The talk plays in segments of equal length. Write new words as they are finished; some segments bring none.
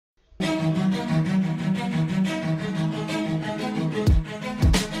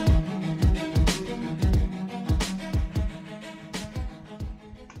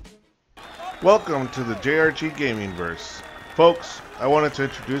Welcome to the JRGGamingverse. Folks, I wanted to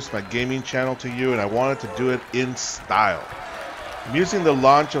introduce my gaming channel to you, and I wanted to do it in style. I'm using the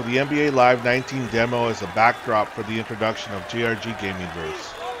launch of the NBA Live 19 demo as a backdrop for the introduction of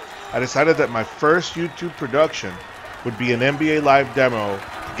JRGGamingverse. I decided that my first YouTube production would be an NBA Live demo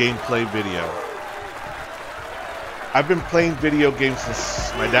gameplay video. I've been playing video games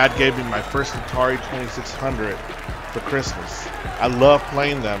since my dad gave me my first Atari 2600 for Christmas. I love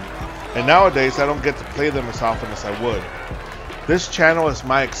playing them, and nowadays I don't get to play them as often as I would. This channel is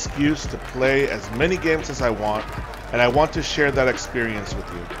my excuse to play as many games as I want, and I want to share that experience with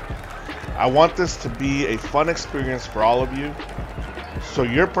you. I want this to be a fun experience for all of you, so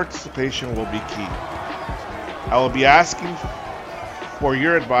your participation will be key. I will be asking for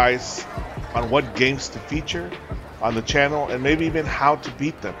your advice on what games to feature on the channel and maybe even how to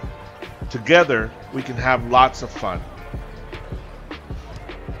beat them. Together, we can have lots of fun.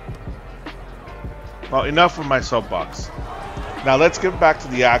 Well, enough of my soapbox. Now let's get back to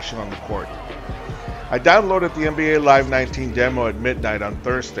the action on the court. I downloaded the NBA Live 19 demo at midnight on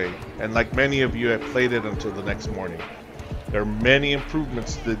Thursday, and like many of you, I played it until the next morning. There are many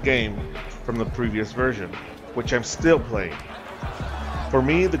improvements to the game from the previous version, which I'm still playing. For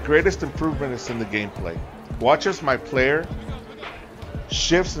me, the greatest improvement is in the gameplay. Watch as my player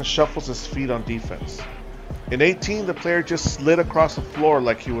shifts and shuffles his feet on defense. In 18, the player just slid across the floor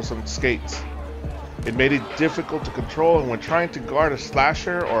like he was on skates. It made it difficult to control and when trying to guard a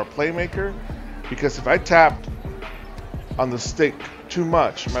slasher or a playmaker, because if I tapped on the stick too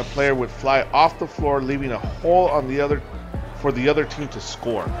much, my player would fly off the floor, leaving a hole on for the other team to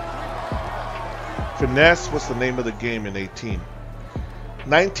score. Finesse was the name of the game in 18.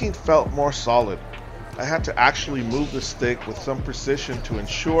 19 felt more solid. I had to actually move the stick with some precision to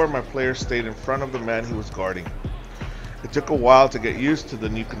ensure my player stayed in front of the man he was guarding. It took a while to get used to the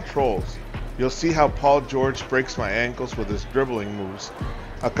new controls. You'll see how Paul George breaks my ankles with his dribbling moves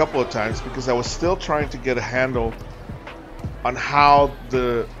a couple of times because I was still trying to get a handle on how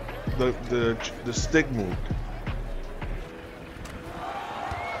the stick moved.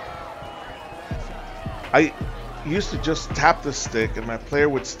 I used to just tap the stick and my player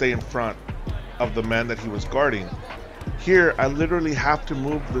would stay in front of the man that he was guarding. Here, I literally have to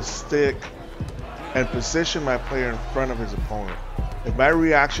move the stick and position my player in front of his opponent. If my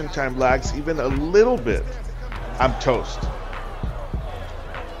reaction time lags even a little bit, I'm toast.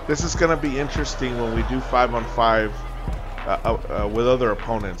 This is going to be interesting when we do 5-on-5 with other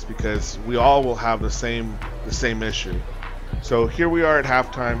opponents because we all will have the same issue. So here we are at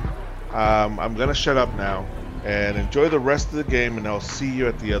halftime. I'm going to shut up now and enjoy the rest of the game, and I'll see you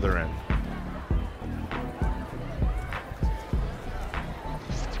at the other end.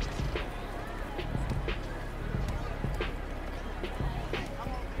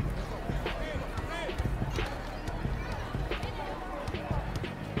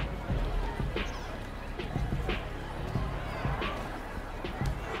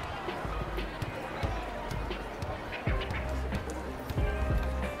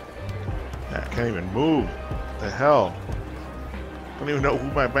 I can't even move. What the hell? I don't even know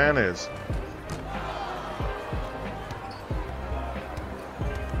who my man is.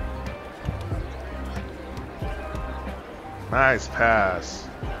 Nice pass.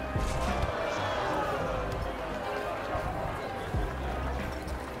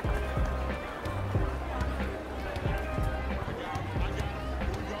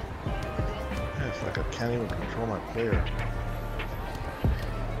 Yeah, it's like I can't even control my player.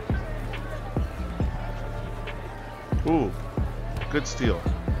 Ooh, good steal.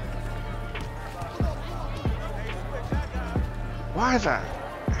 Why the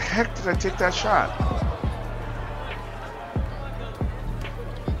heck did I take that shot?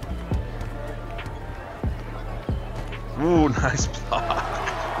 Ooh, nice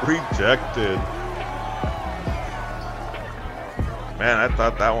block. Rejected. Man, I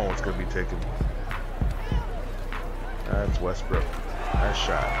thought that one was going to be taken. That's Westbrook. Nice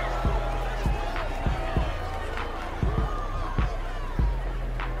shot.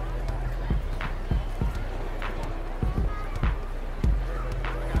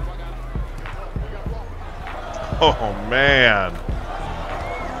 Oh man.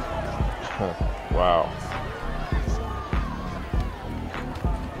 Oh, wow.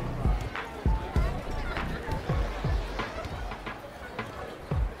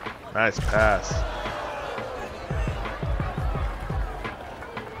 Nice pass.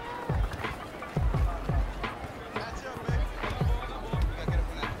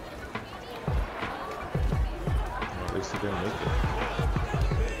 At least he didn't make it.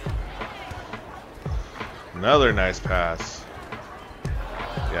 Another nice pass.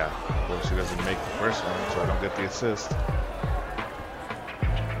 Yeah, course, he doesn't make the first one, so I don't get the assist.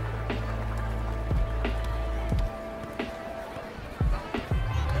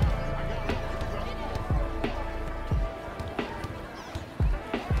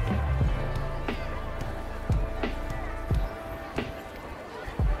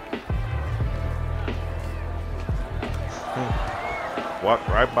 Walked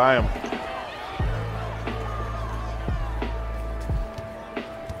right by him.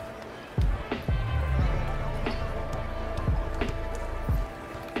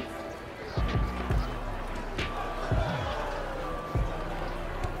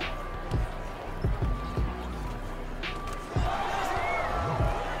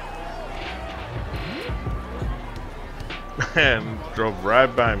 And drove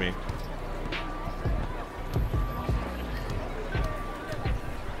right by me.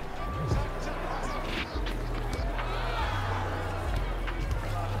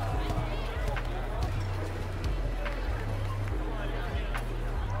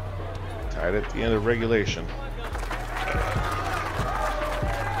 Tied at the end of regulation.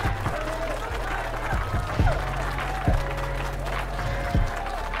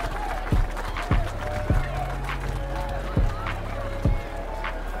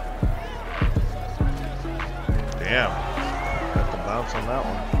 Damn, got the bounce on that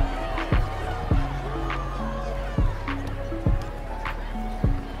one.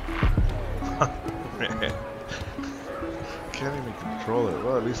 Man, can't even control it.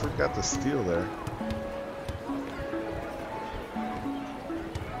 Well, at least we got the steal there.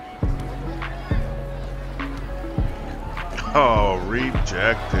 Oh,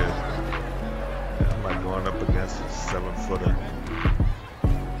 rejected. Am I going up against a 7-footer?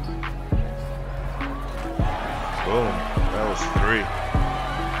 Boom, that was 3.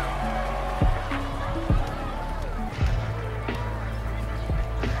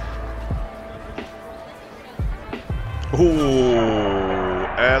 Ooh,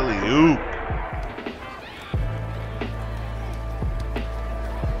 alley-oop.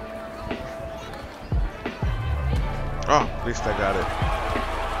 Oh, at least I got it.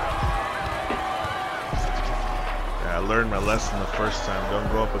 Yeah, I learned my lesson the first time. Don't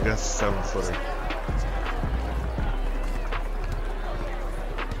go up against a 7-footer.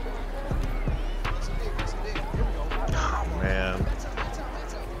 Oh, man.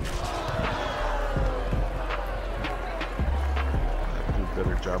 I do a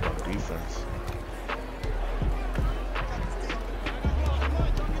better job on defense.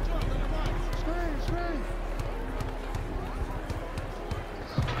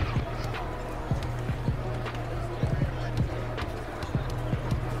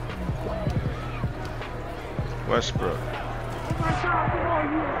 Westbrook. Yeah.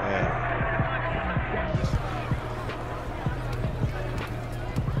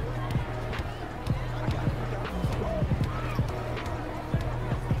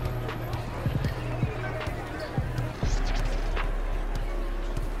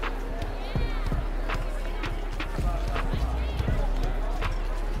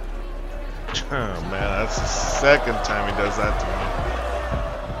 Oh man, that's the second time he does that to me.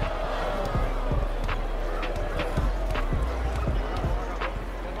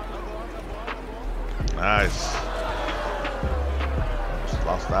 Nice. Just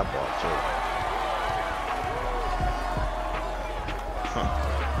lost that ball too. Huh.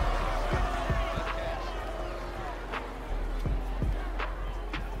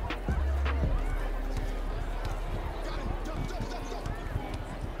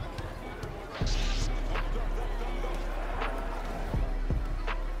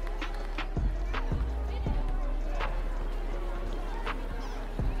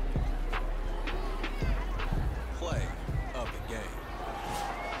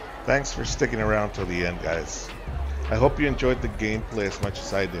 Thanks for sticking around till the end, guys. I hope you enjoyed the gameplay as much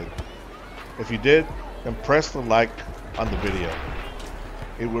as I did. If you did, then press the like on the video.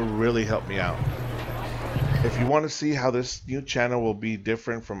 It will really help me out. If you want to see how this new channel will be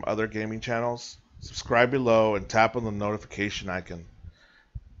different from other gaming channels, subscribe below and tap on the notification icon.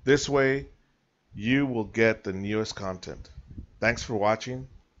 This way, you will get the newest content. Thanks for watching.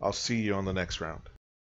 I'll see you on the next round.